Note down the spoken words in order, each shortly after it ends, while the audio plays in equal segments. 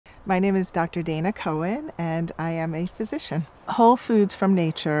My name is Dr. Dana Cohen, and I am a physician. Whole foods from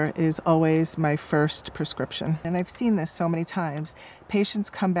nature is always my first prescription. And I've seen this so many times.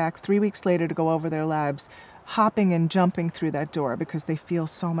 Patients come back 3 weeks later to go over their labs, hopping and jumping through that door because they feel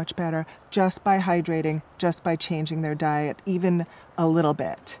so much better just by hydrating, just by changing their diet, even a little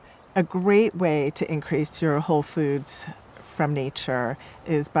bit. A great way to increase your whole foods from nature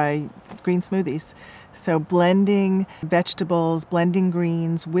is by green smoothies. So blending vegetables, blending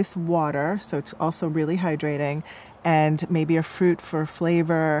greens with water, so it's also really hydrating, and maybe a fruit for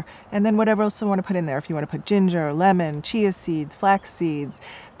flavor, and then whatever else you want to put in there. If you want to put ginger, lemon, chia seeds, flax seeds,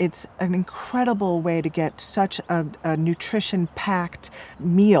 it's an incredible way to get such a nutrition-packed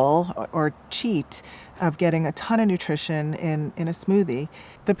meal or cheat of getting a ton of nutrition in a smoothie.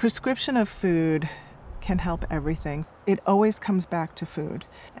 The prescription of food can help everything. It always comes back to food,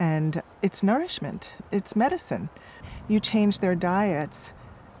 and it's nourishment, it's medicine. You change their diets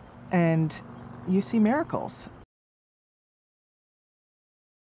and you see miracles.